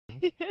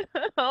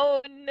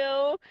Oh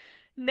no.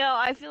 No,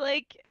 I feel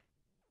like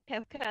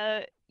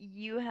Kefka,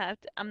 you have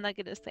to. I'm not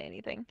gonna say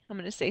anything. I'm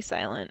gonna stay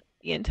silent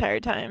the entire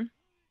time.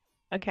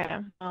 Okay.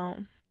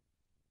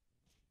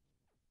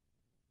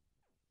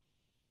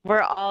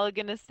 We're all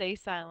gonna stay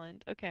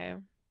silent. Okay.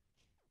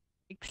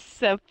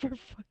 Except for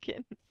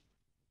fucking.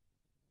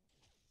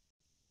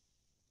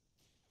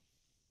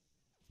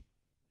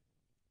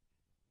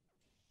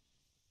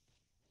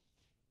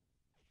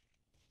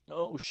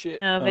 Oh shit.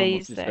 I almost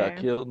Nobody's just got there.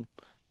 killed.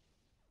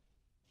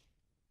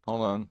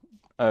 Hold on.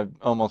 I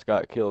almost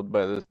got killed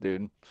by this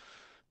dude.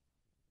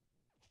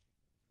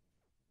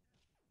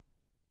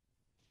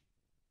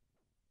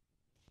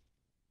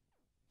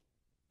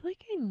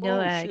 Like I know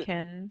Oh shit.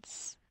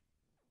 Atkins.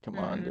 Come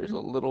on, there's Hmm. a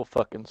little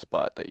fucking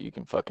spot that you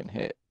can fucking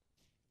hit.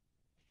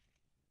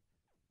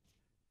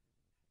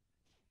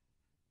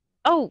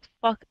 Oh,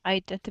 fuck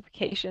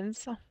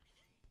identifications.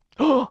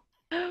 Oh!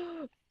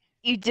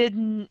 You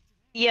didn't.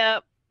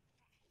 Yep.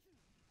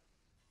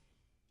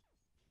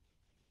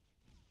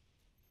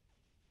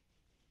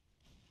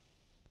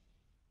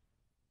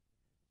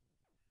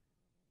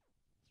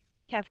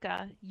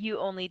 Kefka, you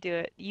only do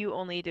it. You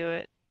only do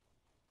it.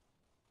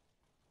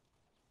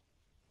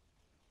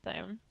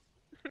 Same.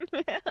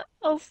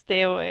 I'll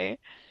stay away.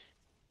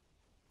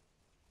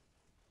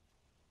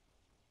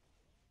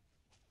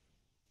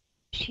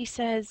 She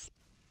says,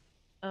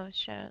 oh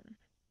shit.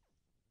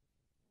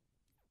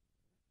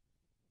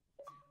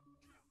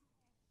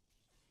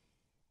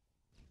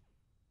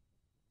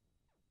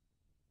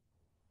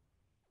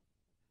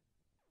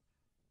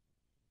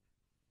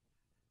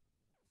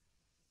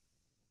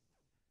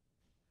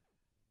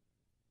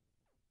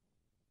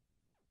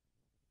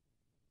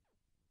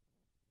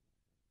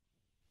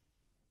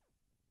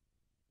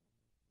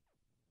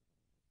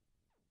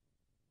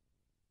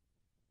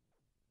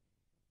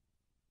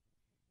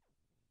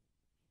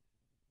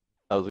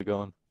 How's it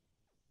going?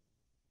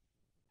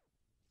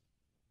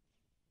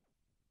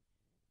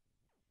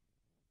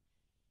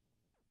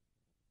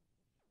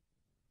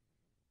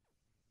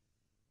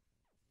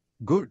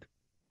 Good.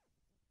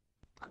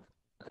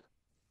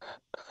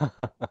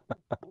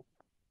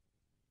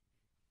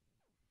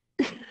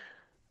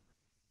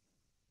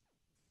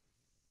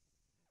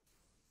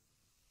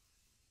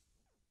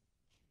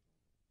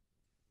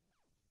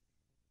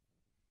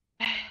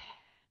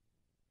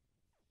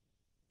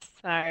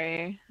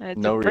 Sorry, I had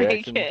to No break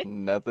reaction, it.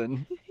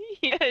 nothing.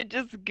 Yeah,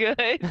 just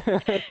good.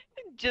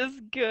 Just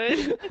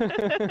good.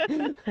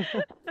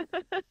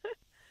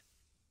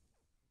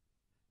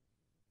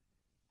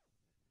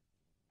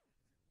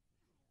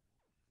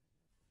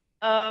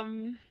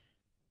 Um,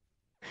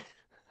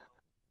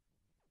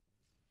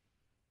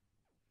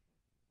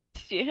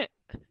 shit.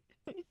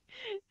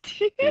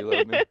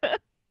 Reload me.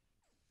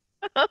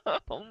 Oh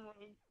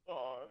my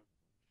God.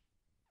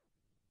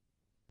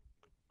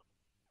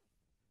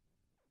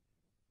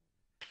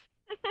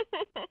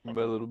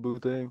 My little boo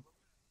thing.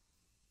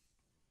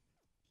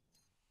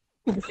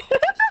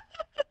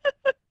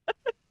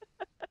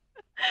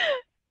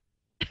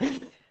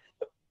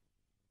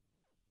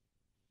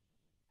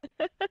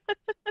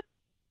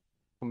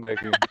 Come back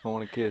here. I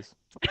want a kiss.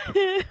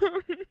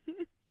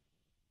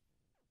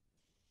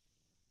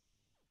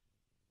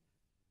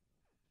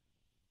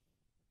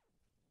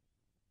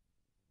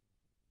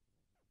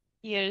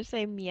 You're gonna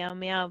say meow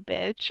meow,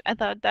 bitch. I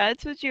thought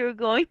that's what you were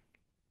going.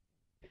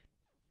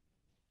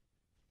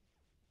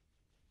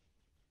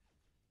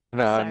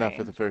 Nah, not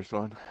for Sorry. the first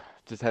one.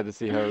 Just had to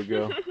see how it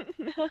go.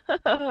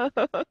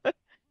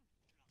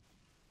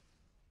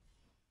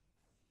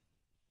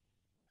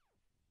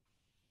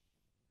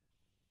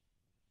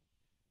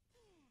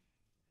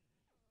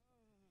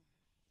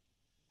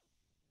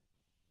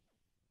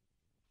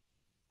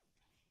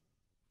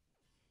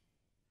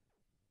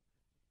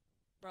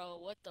 Bro,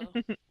 what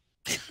the?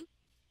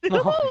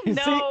 No, Oh you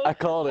see, no! I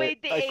called it.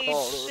 Wait, the I age.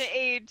 called The it.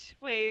 age.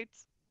 Wait.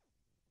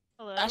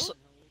 That's Hello?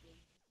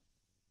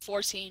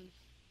 14.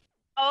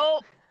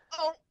 Oh,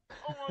 oh,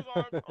 oh my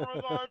God, oh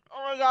my God,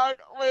 oh my God.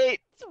 Wait,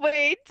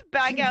 wait,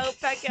 back out,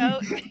 back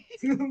out,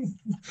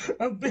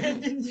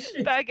 Abandoned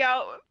ship. back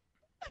out.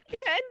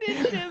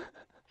 Abandoned ship.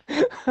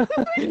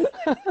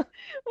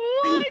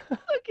 What?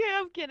 Okay,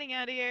 I'm getting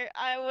out of here.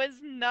 I was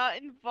not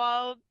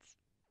involved.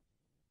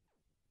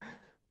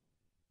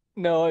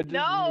 No, I just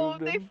No,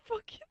 removed they him.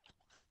 fucking.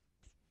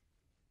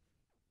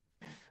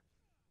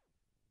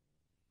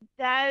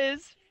 That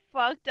is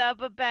fucked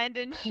up.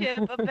 Abandoned ship,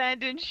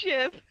 abandoned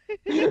ship.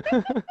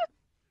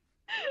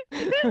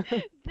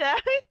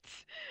 That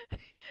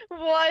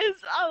was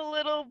a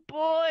little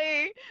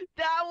boy.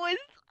 That was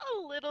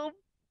a little.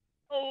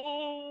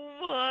 Oh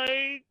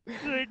my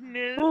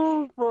goodness.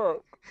 Oh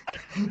fuck.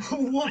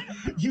 What?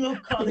 You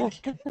have caught a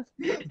cat.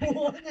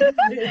 What is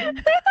this?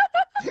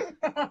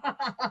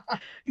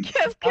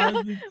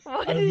 Kefka,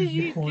 what I was did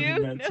you recording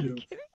do? that No, I'm too.